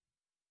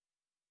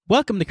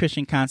Welcome to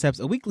Christian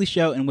Concepts, a weekly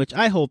show in which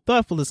I hold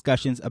thoughtful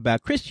discussions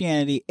about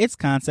Christianity, its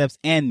concepts,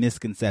 and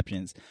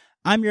misconceptions.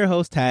 I'm your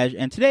host, Taj,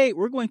 and today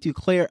we're going to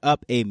clear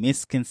up a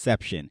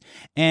misconception.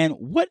 And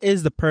what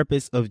is the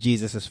purpose of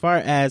Jesus as far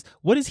as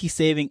what is he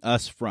saving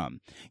us from?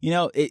 You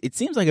know, it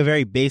seems like a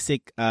very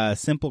basic,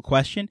 simple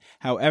question.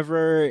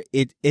 However,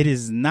 it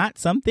is not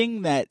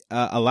something that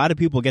a lot of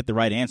people get the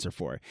right answer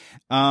for.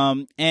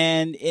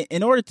 And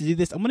in order to do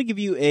this, I'm going to give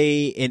you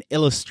an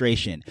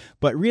illustration.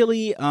 But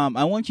really,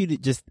 I want you to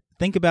just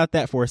think about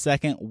that for a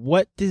second.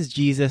 What does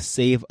Jesus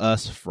save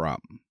us from?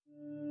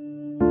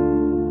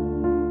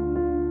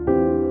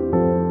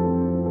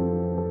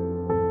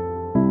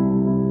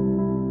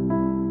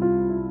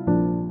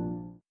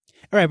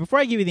 All right, before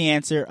I give you the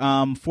answer,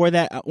 for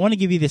that, I want to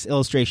give you this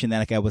illustration that,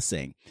 like I was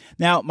saying.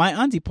 Now, my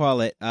auntie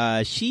Paulette,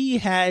 she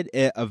had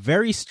a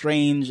very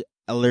strange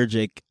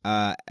allergic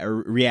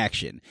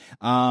reaction.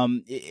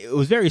 It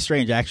was very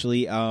strange,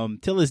 actually.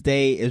 Till this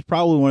day, it's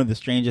probably one of the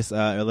strangest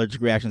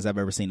allergic reactions I've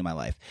ever seen in my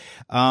life.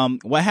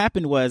 What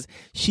happened was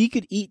she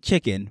could eat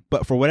chicken,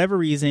 but for whatever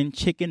reason,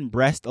 chicken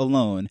breast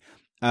alone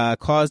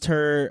caused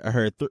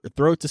her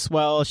throat to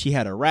swell. She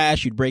had a rash.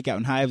 She'd break out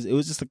in hives. It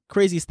was just the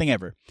craziest thing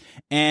ever.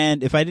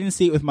 And if I didn't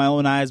see it with my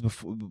own eyes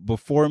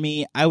before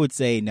me, I would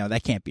say, no,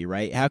 that can't be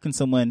right. How can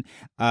someone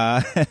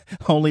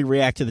only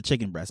react to the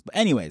chicken breast? But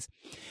anyways,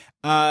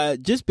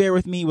 just bear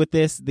with me with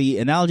this. The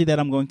analogy that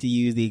I'm going to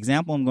use, the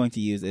example I'm going to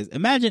use is,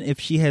 imagine if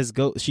she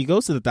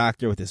goes to the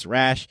doctor with this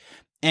rash,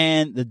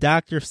 and the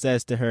doctor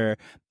says to her,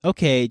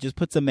 okay, just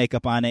put some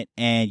makeup on it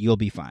and you'll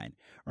be fine,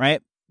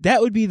 right?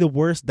 That would be the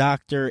worst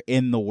doctor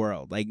in the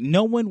world. Like,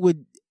 no one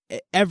would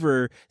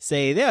ever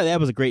say, yeah, that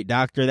was a great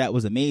doctor, that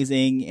was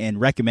amazing,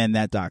 and recommend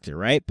that doctor,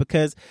 right?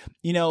 Because,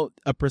 you know,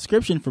 a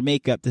prescription for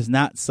makeup does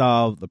not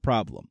solve the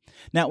problem.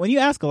 Now, when you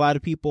ask a lot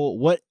of people,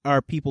 what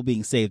are people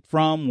being saved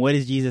from? What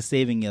is Jesus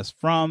saving us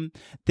from?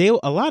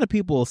 A lot of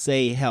people will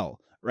say hell.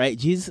 Right?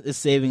 Jesus is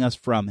saving us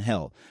from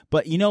hell.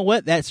 But you know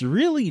what? That's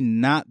really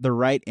not the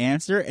right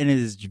answer. And it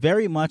is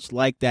very much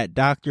like that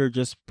doctor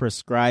just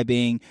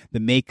prescribing the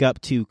makeup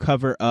to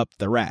cover up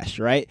the rash,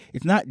 right?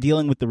 It's not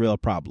dealing with the real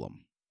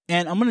problem.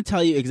 And I'm going to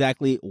tell you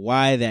exactly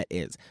why that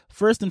is.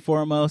 First and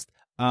foremost,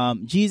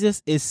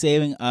 Jesus is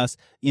saving us,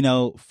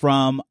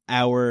 from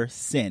our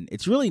sin.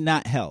 It's really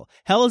not hell.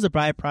 Hell is a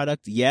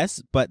byproduct,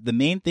 yes, but the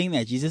main thing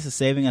that Jesus is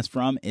saving us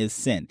from is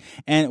sin.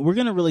 And we're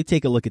going to really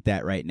take a look at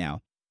that right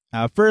now.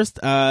 First,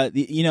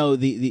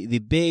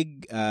 the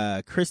big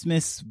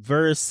Christmas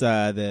verse,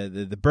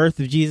 the birth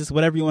of Jesus,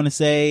 whatever you want to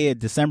say, at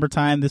December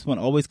time, this one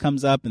always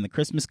comes up in the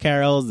Christmas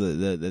carols,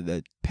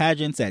 the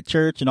pageants at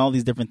church, and all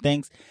these different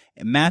things.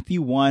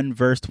 Matthew 1,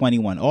 verse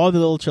 21. All the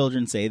little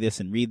children say this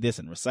and read this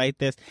and recite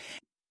this.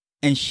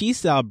 And she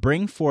shall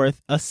bring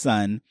forth a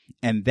son,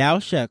 and thou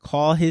shalt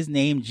call his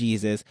name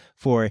Jesus,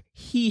 for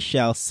he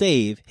shall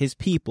save his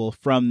people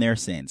from their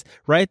sins.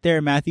 Right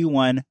there, Matthew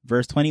 1,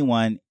 verse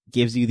 21.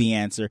 Gives you the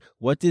answer.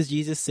 What does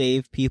Jesus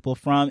save people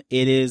from?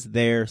 It is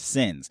their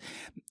sins.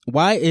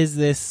 Why is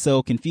this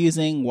so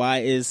confusing? Why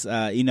is,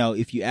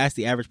 if you ask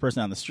the average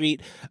person on the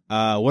street,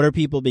 what are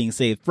people being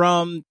saved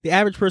from? The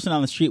average person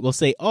on the street will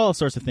say all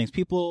sorts of things.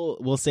 People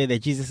will say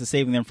that Jesus is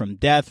saving them from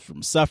death,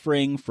 from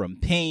suffering, from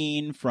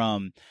pain,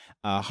 from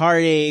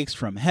heartaches,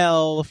 from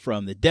hell,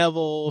 from the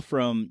devil,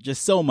 from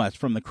just so much,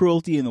 from the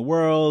cruelty in the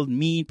world,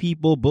 mean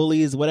people,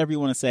 bullies, whatever you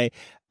want to say.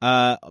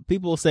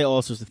 People will say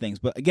all sorts of things,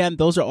 but again,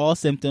 those are all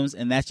symptoms,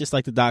 and that's just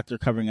like the doctor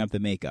covering up the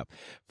makeup.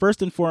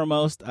 First and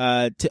foremost,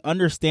 to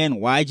understand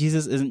why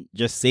Jesus isn't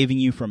just saving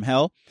you from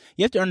hell,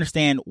 you have to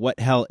understand what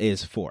hell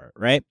is for,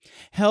 right?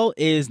 Hell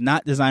is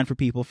not designed for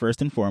people,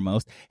 first and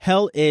foremost.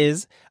 Hell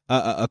is,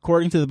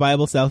 according to the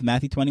Bible itself,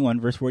 Matthew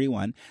 21, verse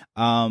 41,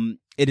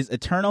 it is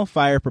eternal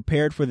fire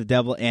prepared for the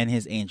devil and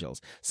his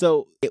angels.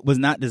 So it was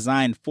not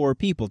designed for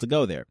people to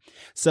go there.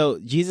 So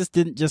Jesus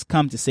didn't just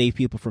come to save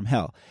people from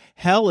hell.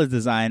 Hell is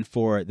designed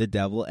for the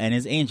devil and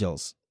his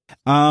angels.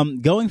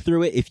 Going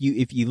through it, if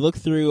you look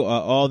through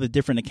all the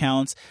different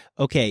accounts,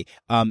 okay,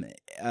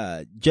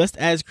 just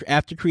as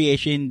after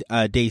creation,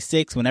 day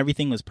 6, when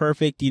everything was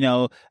perfect,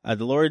 the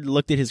Lord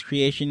looked at his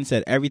creation and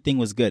said everything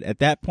was good. At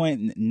that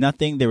point,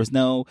 there was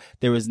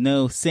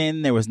no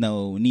sin, there was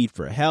no need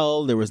for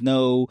hell, there was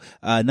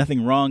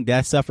nothing wrong,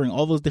 death, suffering,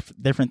 all those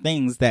different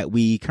things that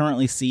we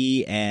currently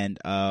see and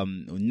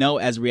know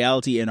as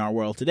reality in our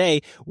world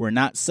today were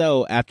not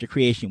so after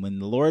creation. When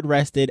the Lord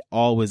rested,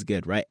 all was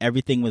good, right?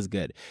 Everything was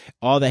good.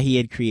 All that he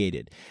had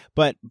created.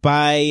 But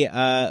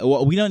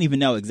we don't even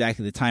know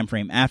exactly the time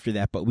frame after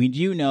that, but we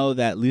do know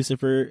that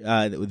Lucifer,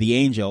 the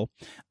angel,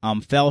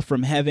 fell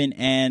from heaven,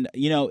 and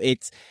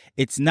it's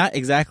It's not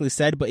exactly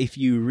said, but if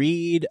you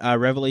read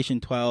Revelation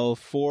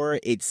 12:4,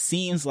 it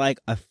seems like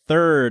a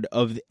third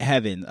of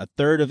heaven, a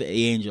third of the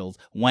angels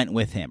went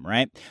with him,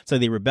 right? So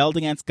they rebelled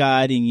against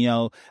God,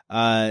 and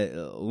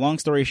long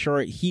story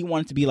short, he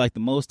wanted to be like the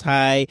Most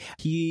High.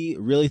 He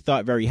really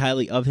thought very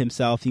highly of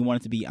himself. He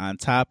wanted to be on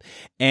top,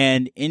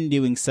 and in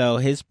doing so,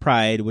 his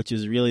pride, which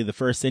is really the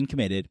first sin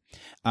committed,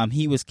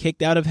 he was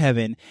kicked out of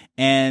heaven,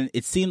 and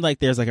it seemed like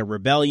there's like a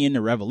rebellion,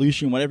 a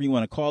revolution, whatever you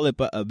want to call it,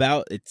 but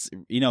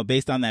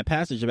based on that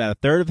passage, about a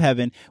third of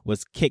heaven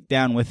was kicked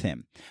down with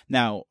him.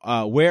 Now,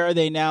 where are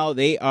they now?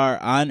 They are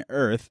on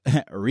earth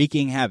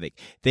wreaking havoc.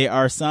 There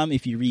are some,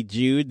 if you read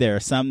Jude, there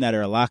are some that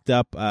are locked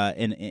up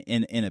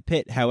in a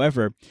pit.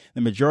 However,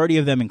 the majority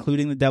of them,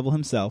 including the devil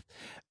himself,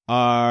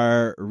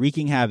 are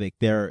wreaking havoc.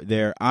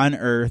 They're on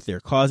earth.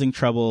 They're causing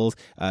troubles,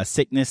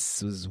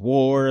 sicknesses,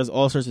 wars,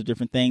 all sorts of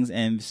different things.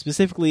 And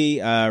specifically,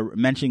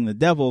 mentioning the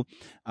devil,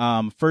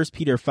 1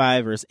 Peter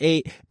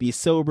 5:8, be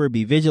sober,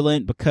 be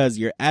vigilant, because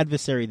your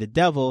adversary, the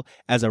devil,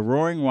 as a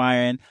roaring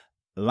lion,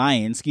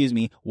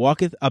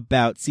 walketh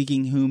about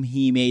seeking whom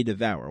he may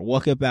devour.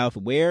 Walk about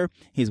where?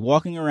 He's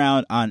walking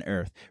around on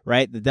earth,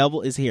 right? The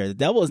devil is here. The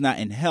devil is not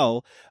in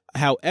hell.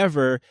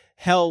 However,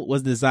 hell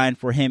was designed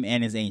for him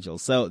and his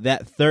angels. So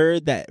that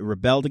third that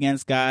rebelled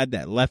against God,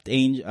 that left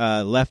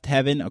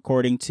heaven,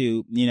 according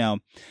to,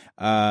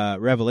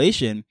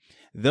 Revelation,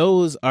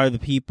 those are the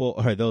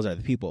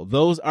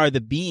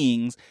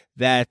beings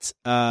that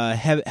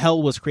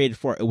hell was created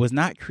for. It was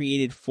not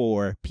created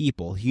for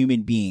people,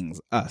 human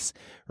beings, us,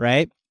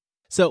 right?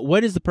 So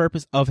what is the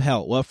purpose of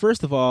hell? Well,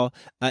 first of all,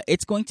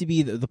 it's going to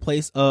be the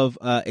place of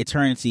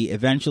eternity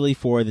eventually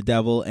for the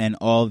devil and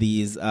all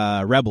these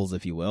rebels,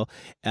 if you will.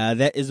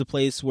 That is a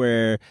place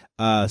where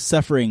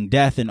suffering,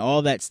 death, and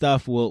all that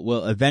stuff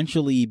will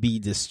eventually be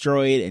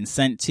destroyed and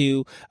sent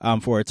to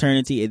for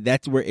eternity.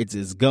 That's where it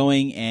is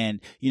going. And,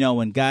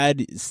 when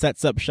God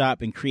sets up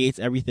shop and creates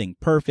everything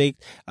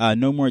perfect,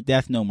 no more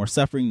death, no more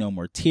suffering, no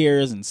more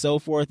tears, and so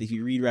forth. If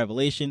you read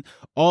Revelation,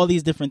 all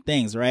these different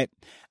things, right,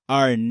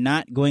 are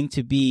not going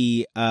to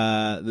be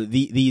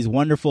these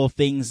wonderful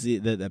things,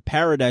 the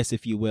paradise,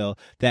 if you will,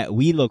 that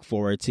we look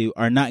forward to,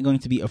 are not going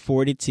to be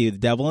afforded to the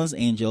devil and his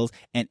angels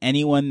and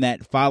anyone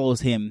that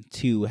follows him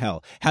to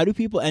hell. How do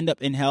people end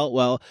up in hell?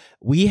 Well,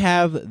 we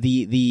have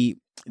the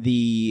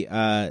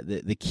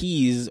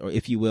keys, or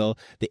if you will,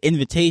 the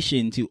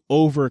invitation to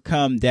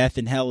overcome death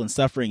and hell and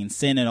suffering and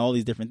sin and all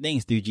these different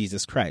things through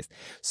Jesus Christ.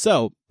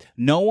 So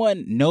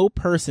no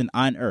person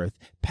on earth,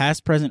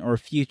 past, present, or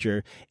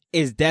future,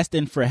 is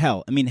destined for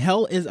hell. I mean,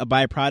 hell is a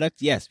byproduct.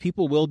 Yes,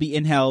 people will be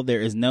in hell. There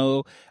is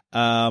no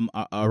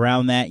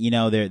around that.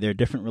 There are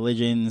different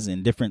religions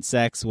and different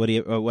sects,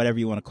 or whatever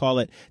you want to call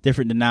it.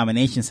 Different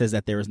denominations says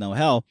that there is no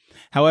hell.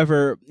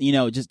 However,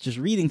 just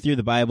reading through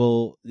the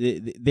Bible,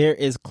 there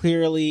is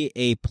clearly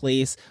a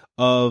place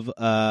of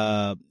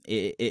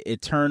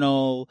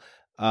eternal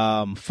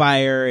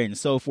fire and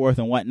so forth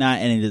and whatnot,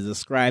 and it is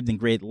described in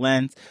great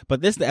length.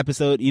 But this is the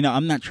episode,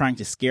 I'm not trying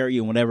to scare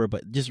you and whatever,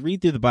 but just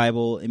read through the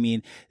Bible. I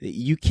mean,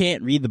 you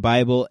can't read the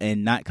Bible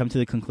and not come to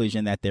the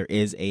conclusion that there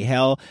is a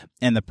hell,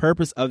 and the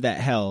purpose of that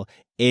hell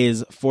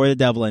is for the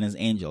devil and his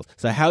angels.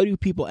 So how do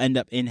people end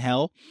up in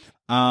hell?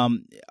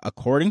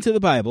 According to the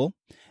Bible,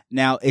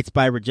 now, it's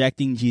by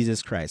rejecting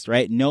Jesus Christ,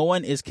 right? No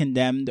one is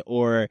condemned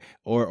or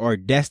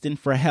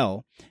destined for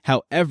hell.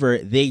 However,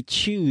 they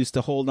choose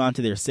to hold on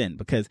to their sin,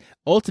 because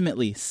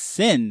ultimately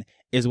sin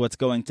is what's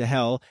going to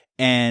hell,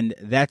 and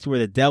that's where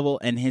the devil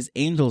and his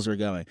angels are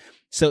going.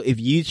 So if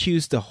you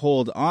choose to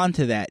hold on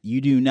to that,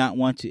 you do not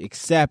want to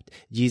accept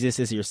Jesus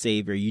as your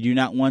Savior. You do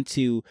not want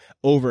to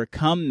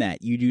overcome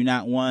that. You do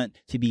not want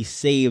to be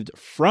saved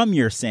from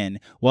your sin.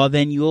 Well,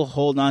 then you'll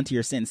hold on to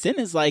your sin. Sin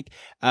is like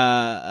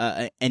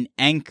an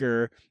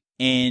anchor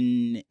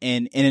in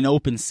an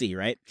open sea,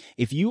 right?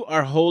 If you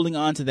are holding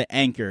on to the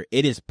anchor,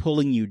 it is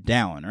pulling you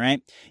down,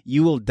 right?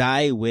 You will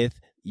die with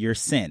your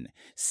sin.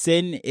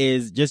 Sin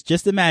is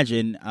just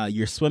imagine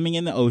you're swimming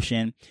in the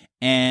ocean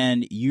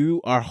and you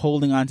are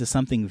holding on to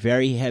something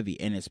very heavy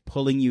and it's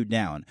pulling you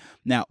down.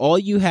 Now, all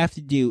you have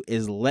to do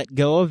is let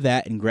go of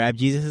that and grab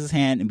Jesus'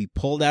 hand and be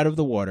pulled out of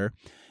the water.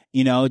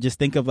 Just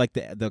think of like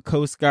the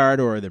Coast Guard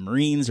or the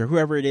Marines or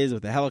whoever it is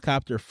with a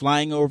helicopter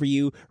flying over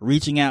you,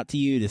 reaching out to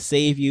you to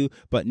save you.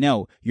 But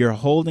no, you're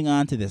holding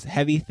on to this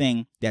heavy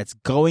thing that's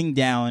going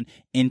down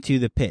into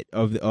the pit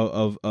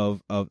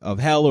of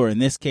hell, or in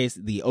this case,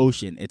 the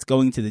ocean. It's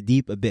going to the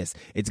deep abyss.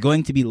 It's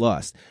going to be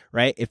lost,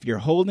 right? If you're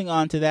holding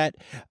on to that,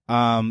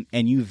 and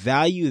you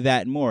value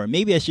that more,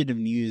 maybe I should have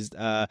used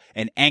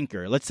an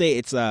anchor. Let's say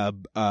it's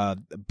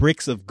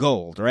bricks of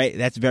gold, right?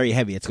 That's very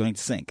heavy. It's going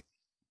to sink.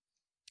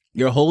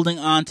 You're holding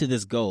on to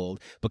this gold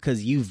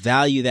because you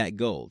value that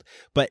gold,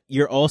 but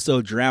you're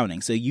also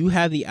drowning. So you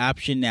have the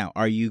option now.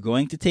 Are you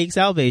going to take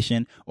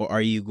salvation, or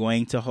are you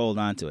going to hold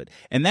on to it?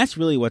 And that's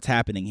really what's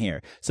happening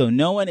here. So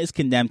no one is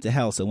condemned to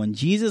hell. So when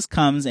Jesus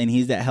comes and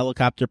he's that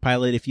helicopter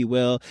pilot, if you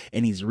will,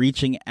 and he's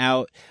reaching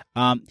out,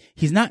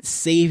 he's not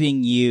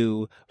saving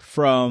you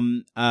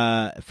from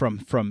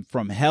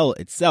hell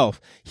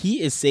itself.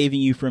 He is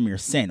saving you from your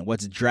sin,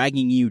 what's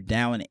dragging you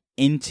down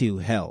into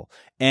hell.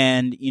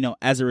 And,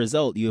 as a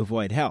result, you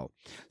avoid hell.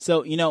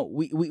 So,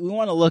 we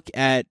want to look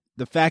at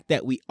the fact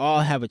that we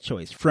all have a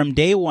choice. From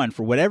day one,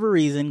 for whatever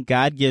reason,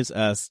 God gives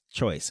us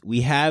choice.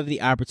 We have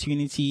the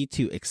opportunity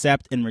to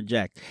accept and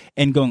reject.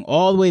 And going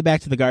all the way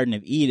back to the Garden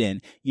of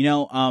Eden,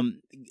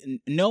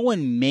 no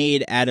one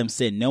made Adam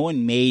sin. No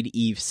one made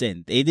Eve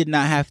sin. They did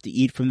not have to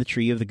eat from the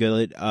tree of the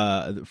good,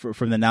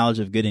 from the knowledge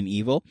of good and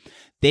evil.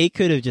 They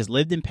could have just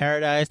lived in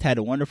paradise, had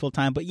a wonderful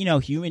time. But,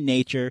 human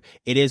nature,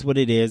 it is what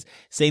it is.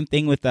 Same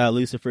thing with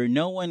Lucifer.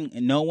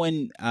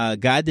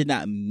 God did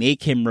not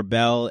make him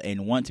rebel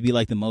and want to be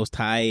like the Most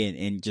High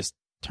and just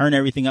turn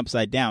everything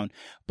upside down.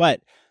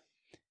 But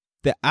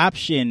the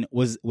option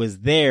was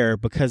there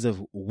because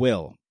of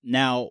will.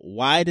 Now,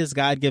 why does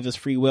God give us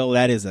free will?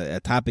 That is a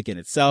topic in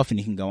itself, and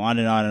you can go on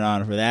and on and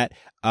on for that.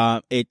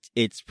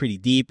 It's pretty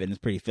deep and it's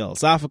pretty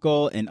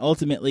philosophical, and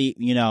ultimately,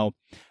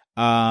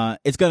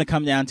 it's going to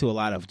come down to a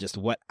lot of just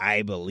what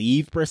I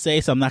believe per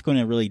se. So I'm not going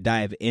to really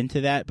dive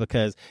into that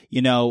because,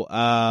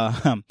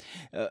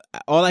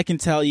 all I can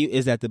tell you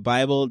is that the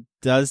Bible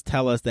does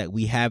tell us that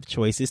we have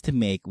choices to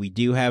make. We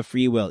do have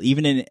free will,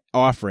 even in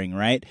offering,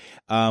 right?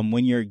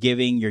 When you're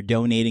giving, you're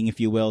donating, if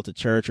you will, to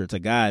church or to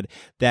God,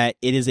 that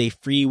it is a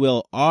free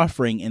will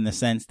offering in the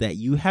sense that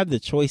you have the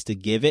choice to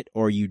give it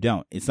or you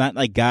don't. It's not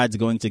like God's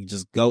going to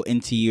just go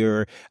into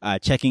your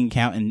checking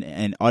account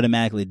and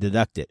automatically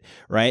deduct it,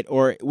 right?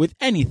 Or with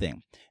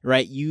anything,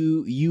 right?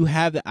 You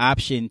have the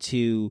option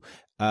to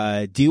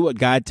do what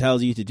God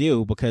tells you to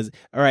do because,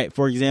 all right,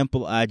 for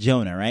example,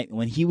 Jonah, right?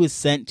 When he was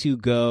sent to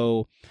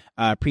go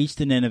preach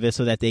to Nineveh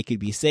so that they could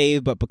be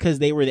saved, but because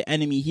they were the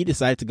enemy, he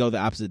decided to go the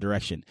opposite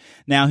direction.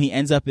 Now he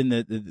ends up in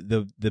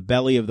the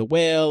belly of the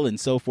whale and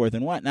so forth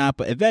and whatnot,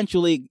 but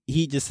eventually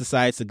he just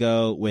decides to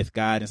go with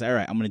God and say, all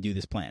right, I'm going to do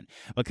this plan.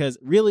 Because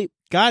really,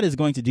 God is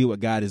going to do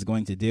what God is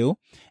going to do.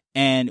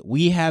 And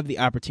we have the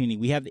opportunity,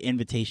 we have the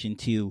invitation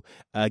to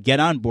get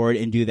on board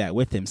and do that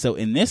with him. So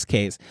in this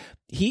case,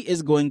 he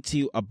is going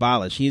to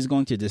abolish, he is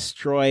going to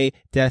destroy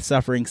death,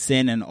 suffering,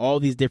 sin, and all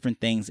these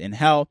different things in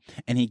hell.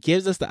 And he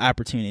gives us the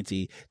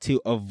opportunity to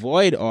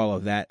avoid all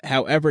of that.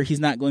 However, he's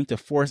not going to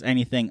force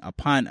anything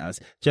upon us.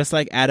 Just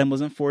like Adam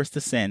wasn't forced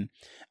to sin,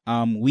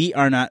 we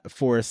are not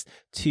forced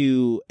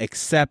to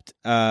accept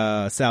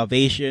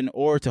salvation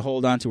or to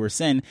hold on to our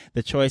sin.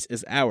 The choice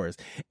is ours.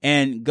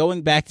 And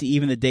going back to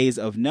even the days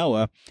of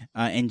Noah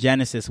in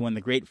Genesis, when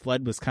the great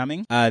flood was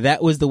coming,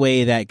 that was the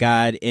way that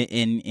God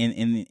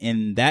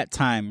in that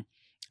time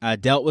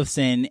dealt with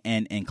sin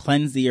and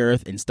cleansed the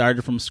earth and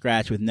started from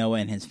scratch with Noah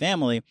and his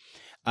family.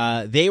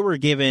 They were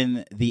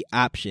given the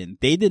option.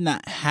 They did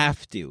not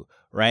have to.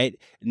 Right?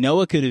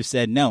 Noah could have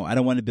said, no, I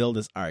don't want to build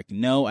this ark.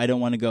 No, I don't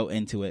want to go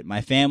into it.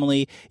 My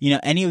family,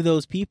 any of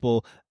those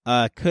people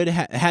could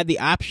have had the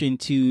option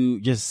to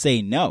just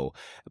say no.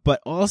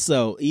 But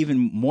also, even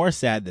more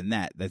sad than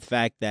that, the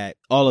fact that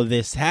all of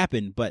this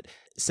happened, but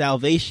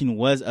salvation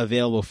was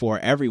available for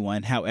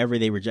everyone, however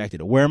they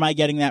rejected it. Where am I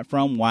getting that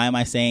from? Why am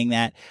I saying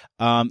that?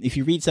 If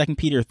you read 2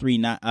 Peter 3,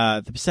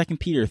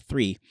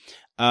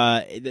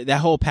 that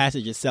whole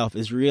passage itself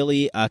is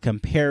really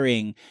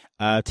comparing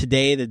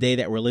today, the day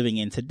that we're living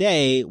in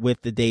today,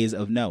 with the days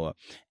of Noah.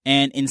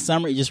 And in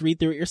summary, just read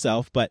through it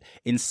yourself, but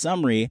in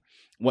summary,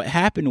 what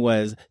happened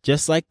was,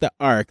 just like the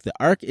ark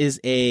is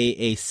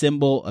a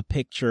symbol, a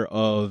picture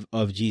of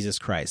Jesus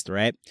Christ,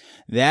 right?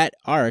 That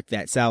ark,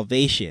 that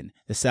salvation,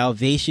 the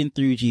salvation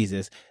through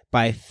Jesus,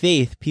 by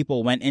faith,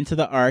 people went into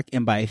the ark,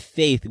 and by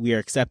faith, we are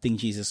accepting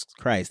Jesus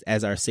Christ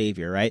as our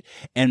Savior, right?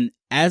 And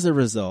as a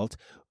result,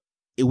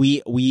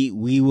 we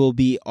will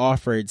be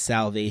offered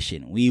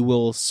salvation. We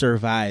will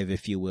survive,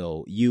 if you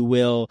will. You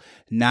will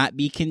not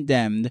be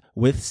condemned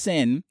with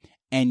sin,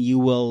 and you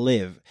will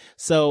live.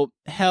 So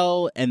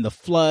hell and the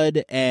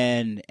flood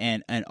and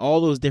all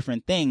those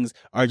different things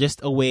are just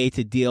a way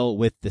to deal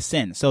with the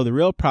sin. So the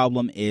real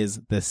problem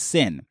is the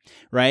sin,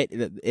 right?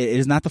 It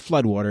is not the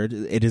flood water.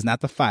 It is not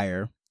the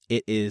fire.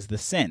 It is the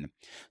sin.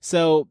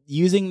 So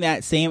using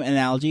that same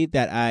analogy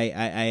that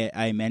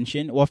I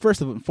mentioned, well,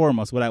 first and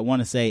foremost, what I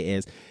want to say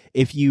is,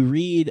 if you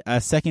read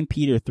 2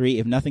 Peter 3,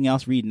 if nothing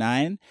else, read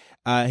 9,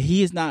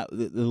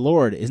 the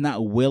Lord is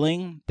not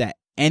willing that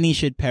any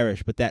should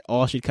perish, but that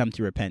all should come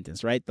to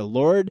repentance, right? The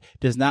Lord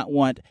does not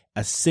want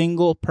a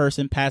single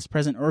person, past,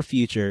 present, or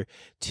future,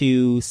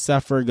 to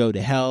suffer, go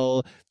to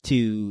hell,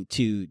 to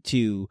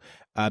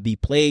be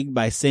plagued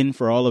by sin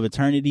for all of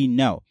eternity.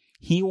 No,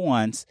 he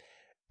wants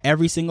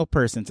every single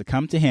person to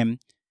come to him,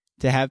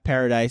 to have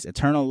paradise,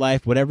 eternal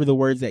life, whatever the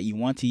words that you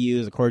want to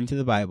use according to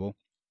the Bible.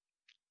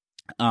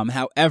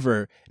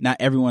 However, not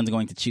everyone's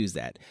going to choose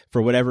that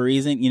for whatever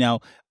reason.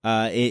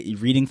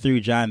 Reading through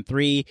John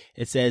 3,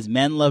 it says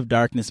men love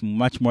darkness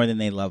much more than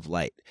they love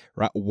light.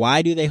 Right?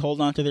 Why do they hold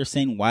on to their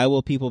sin? Why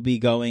will people be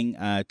going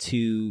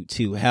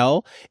to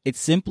hell? It's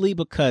simply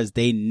because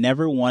they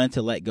never wanted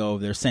to let go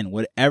of their sin.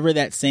 Whatever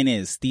that sin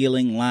is,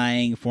 stealing,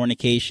 lying,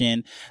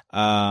 fornication,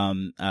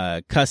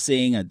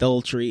 cussing,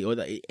 adultery, or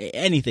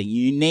anything.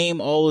 You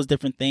name all those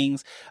different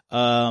things,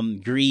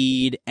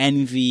 greed,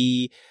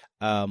 envy,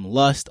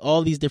 lust,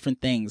 all these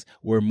different things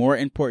were more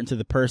important to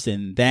the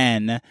person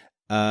than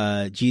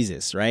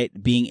Jesus, right?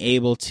 Being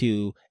able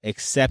to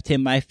accept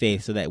him by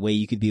faith so that way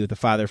you could be with the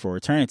Father for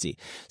eternity.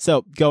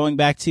 So going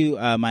back to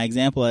my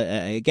example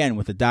again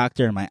with the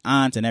doctor and my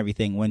aunt and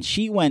everything, when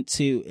she went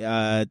to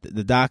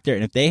the doctor,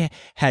 and if they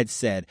had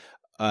said,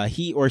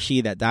 he or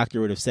she, that doctor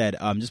would have said,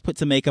 just put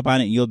some makeup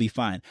on it and you'll be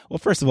fine. Well,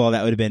 first of all,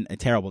 that would have been a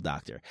terrible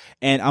doctor.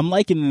 And I'm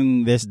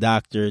likening this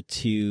doctor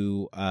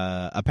to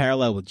a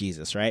parallel with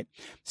Jesus, right?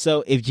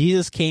 So if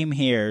Jesus came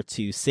here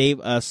to save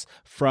us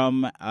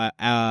from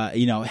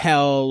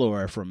hell,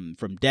 or from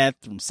death,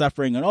 from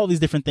suffering, and all these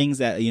different things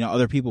that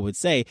other people would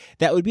say,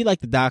 that would be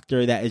like the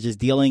doctor that is just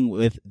dealing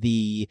with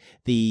the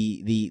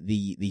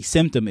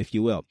symptom, if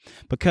you will,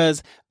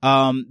 because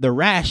the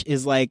rash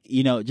is like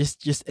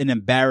just an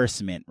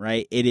embarrassment,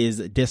 right? It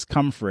is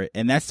discomfort,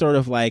 and that's sort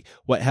of like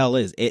what hell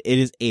is. It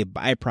is a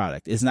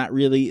byproduct. It's not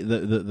really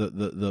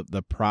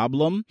the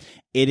problem.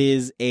 It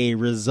is a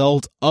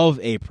result of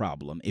a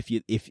problem,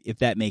 if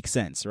that makes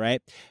sense,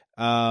 right?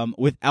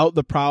 Without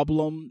the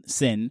problem,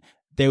 sin,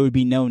 there would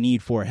be no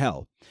need for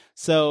hell.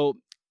 So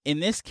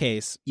in this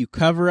case, you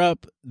cover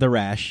up the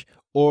rash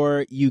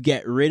or you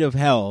get rid of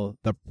hell,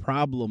 the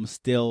problem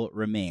still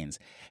remains.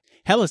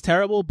 Hell is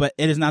terrible, but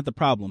it is not the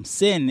problem.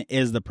 Sin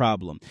is the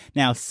problem.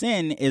 Now,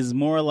 sin is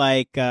more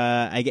like,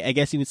 I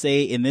guess you would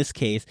say in this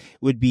case,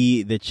 would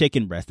be the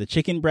chicken breast. The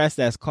chicken breast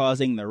that's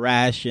causing the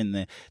rash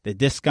and the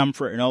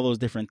discomfort and all those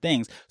different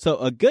things. So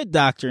a good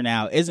doctor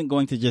now isn't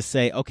going to just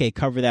say, okay,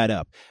 cover that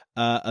up.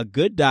 A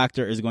good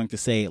doctor is going to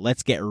say,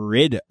 let's get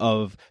rid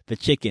of the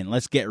chicken.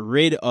 Let's get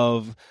rid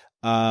of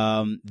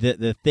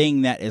the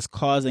thing that is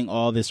causing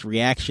all this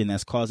reaction,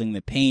 that's causing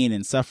the pain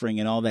and suffering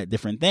and all that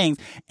different things.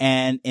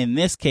 And in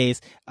this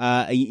case,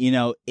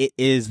 it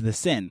is the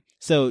sin.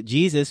 So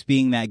Jesus,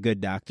 being that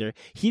good doctor,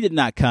 he did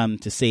not come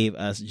to save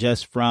us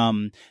just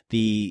from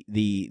the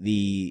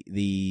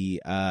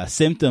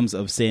symptoms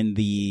of sin,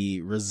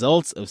 the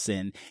results of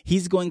sin.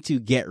 He's going to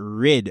get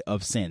rid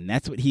of sin.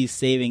 That's what he's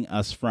saving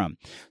us from.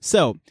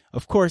 So,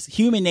 of course,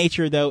 human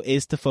nature, though,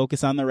 is to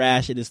focus on the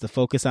rash. It is to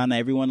focus on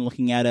everyone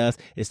looking at us.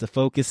 It's to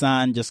focus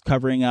on just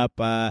covering up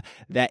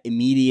that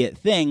immediate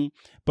thing.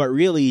 But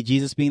really,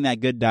 Jesus being that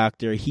good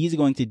doctor, he's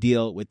going to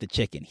deal with the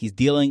chicken. He's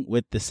dealing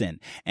with the sin.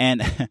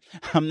 And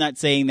I'm not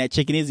saying that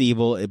chicken is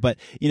evil, but,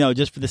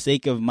 just for the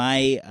sake of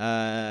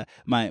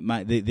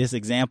this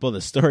example,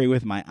 the story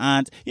with my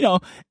aunt,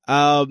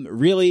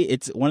 really,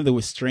 it's one of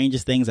the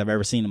strangest things I've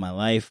ever seen in my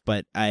life,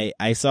 but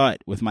I saw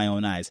it with my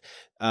own eyes.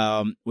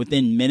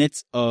 Within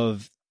minutes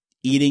of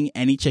eating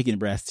any chicken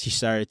breast, she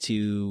started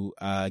to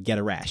get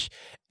a rash.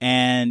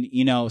 And,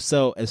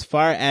 so as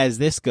far as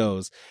this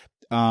goes,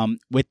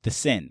 with the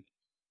sin,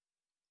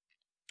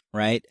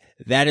 right?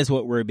 That is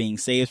what we're being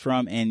saved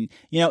from. And,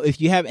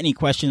 if you have any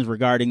questions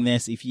regarding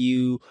this, if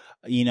you,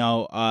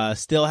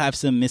 still have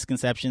some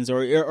misconceptions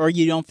or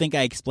you don't think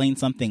I explained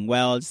something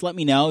well, just let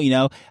me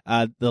know.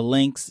 The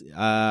links,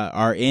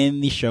 are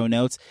in the show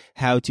notes,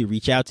 how to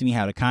reach out to me,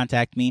 how to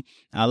contact me.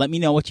 Let me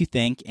know what you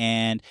think.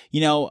 And,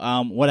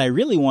 what I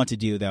really want to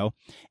do though,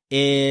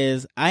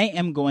 is I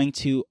am going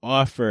to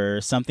offer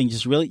something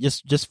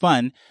just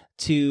fun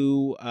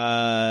to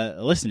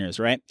listeners,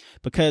 right?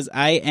 Because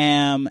I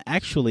am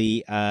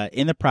actually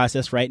in the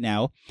process right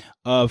now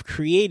of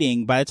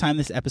creating, by the time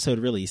this episode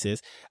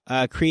releases,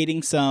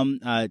 creating some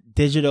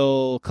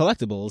digital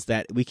collectibles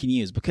that we can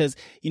use. Because,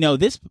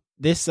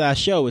 this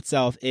show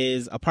itself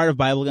is a part of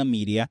Biblegum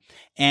Media,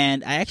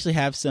 and I actually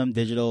have some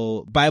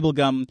digital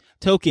Biblegum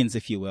tokens,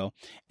 if you will.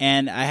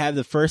 And I have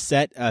the first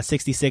set,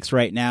 66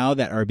 right now,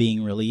 that are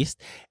being released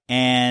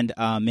and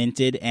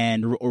minted.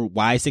 Or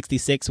why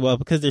 66? Well,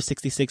 because there's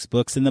 66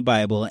 books in the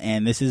Bible,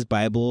 and this is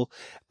Bible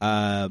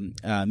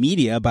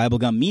media,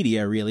 Biblegum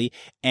Media, really.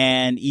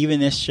 And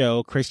even this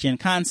show, Christian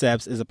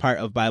Concepts, is a part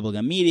of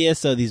Biblegum Media.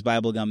 So these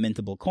Biblegum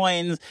mintable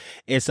coins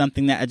is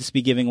something that I just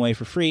be giving away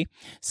for free.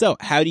 So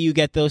how do you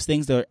get those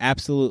things? They're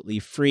absolutely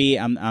free.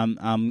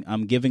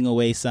 I'm giving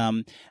away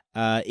some.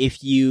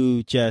 If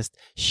you just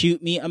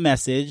shoot me a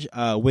message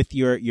with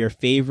your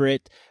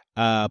favorite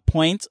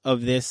point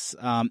of this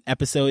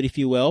episode, if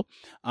you will,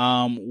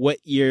 what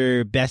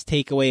your best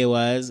takeaway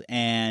was,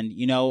 and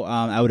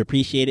I would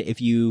appreciate it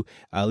if you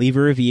leave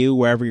a review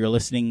wherever you're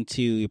listening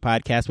to your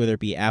podcast, whether it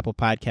be Apple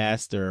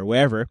Podcast or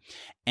wherever,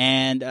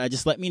 and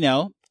just let me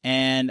know,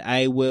 and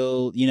I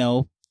will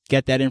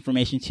get that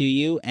information to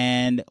you.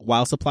 And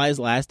while supplies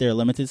last, they're a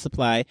limited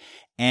supply.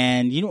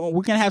 And, we're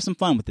going to have some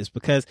fun with this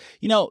because,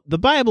 the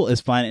Bible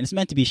is fun and it's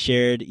meant to be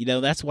shared.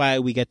 That's why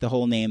we get the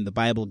whole name, the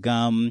Bible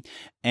Gum.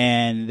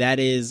 And that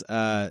is,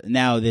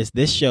 now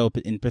this show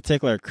in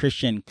particular,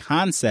 Christian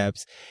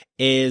Concepts,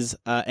 is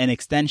an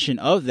extension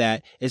of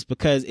that, is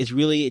because it's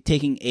really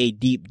taking a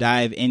deep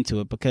dive into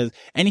it, because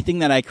anything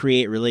that I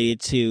create related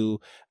to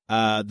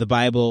the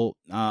Bible,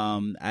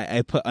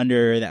 I put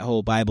under that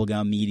whole Bible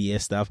Gum media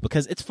stuff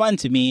because it's fun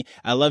to me.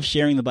 I love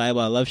sharing the Bible.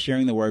 I love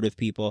sharing the word with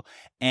people.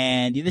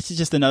 And this is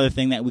just another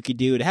thing that we could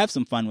do to have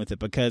some fun with it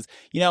because,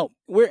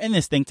 we're in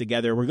this thing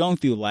together. We're going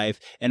through life.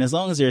 And as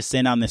long as there's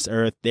sin on this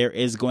earth, there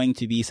is going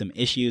to be some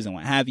issues and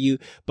what have you.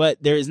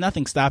 But there is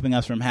nothing stopping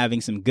us from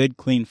having some good,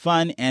 clean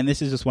fun. And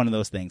this is just one of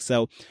those things.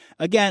 So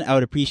again, I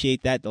would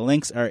appreciate that. The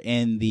links are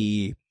in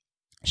the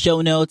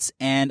show notes,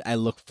 and I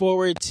look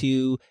forward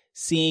to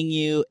seeing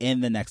you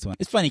in the next one.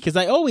 It's funny because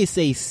I always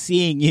say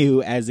seeing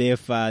you as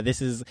if this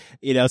is,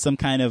 some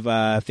kind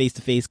of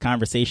face-to-face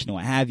conversation or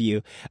what have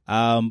you.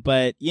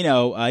 But,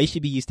 you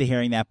should be used to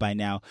hearing that by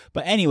now.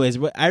 But anyways,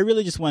 what I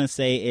really just want to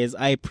say is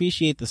I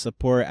appreciate the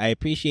support. I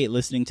appreciate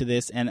listening to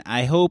this, and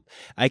I hope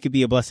I could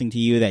be a blessing to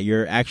you, that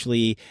you're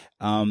actually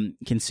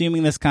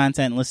consuming this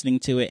content, listening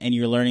to it, and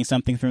you're learning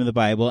something from the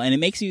Bible. And it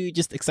makes you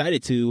just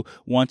excited to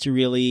want to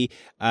really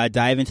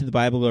dive into the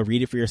Bible or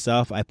read it for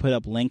yourself. I put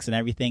up links and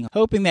everything,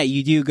 hoping that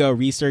you do go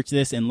research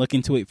this and look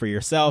into it for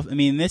yourself. I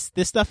mean, this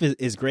stuff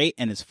is great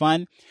and it's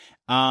fun.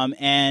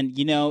 And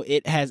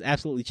it has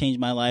absolutely changed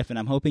my life, and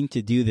I'm hoping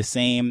to do the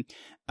same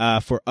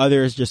for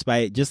others, just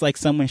like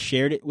someone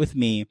shared it with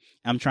me.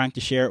 I'm trying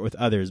to share it with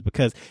others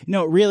because,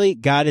 really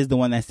God is the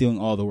one that's doing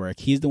all the work.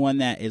 He's the one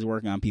that is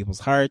working on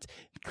people's hearts,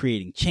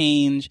 creating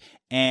change,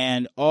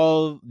 and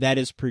all that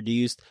is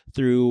produced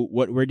through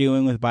what we're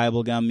doing with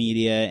Bible Gum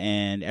Media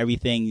and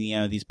everything,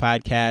 these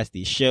podcasts,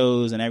 these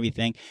shows and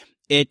everything.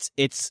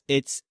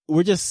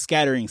 We're just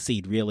scattering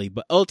seed, really,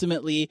 but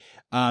ultimately,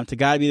 to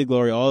God be the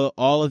glory.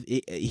 All of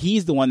it,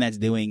 He's the one that's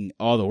doing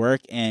all the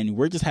work, and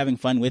we're just having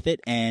fun with it.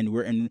 And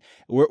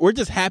we're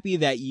just happy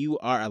that you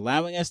are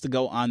allowing us to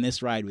go on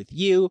this ride with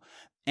you.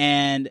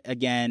 And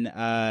again,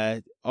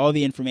 all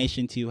the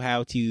information to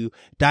how to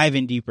dive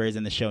in deeper is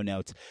in the show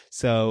notes.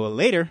 So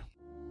later.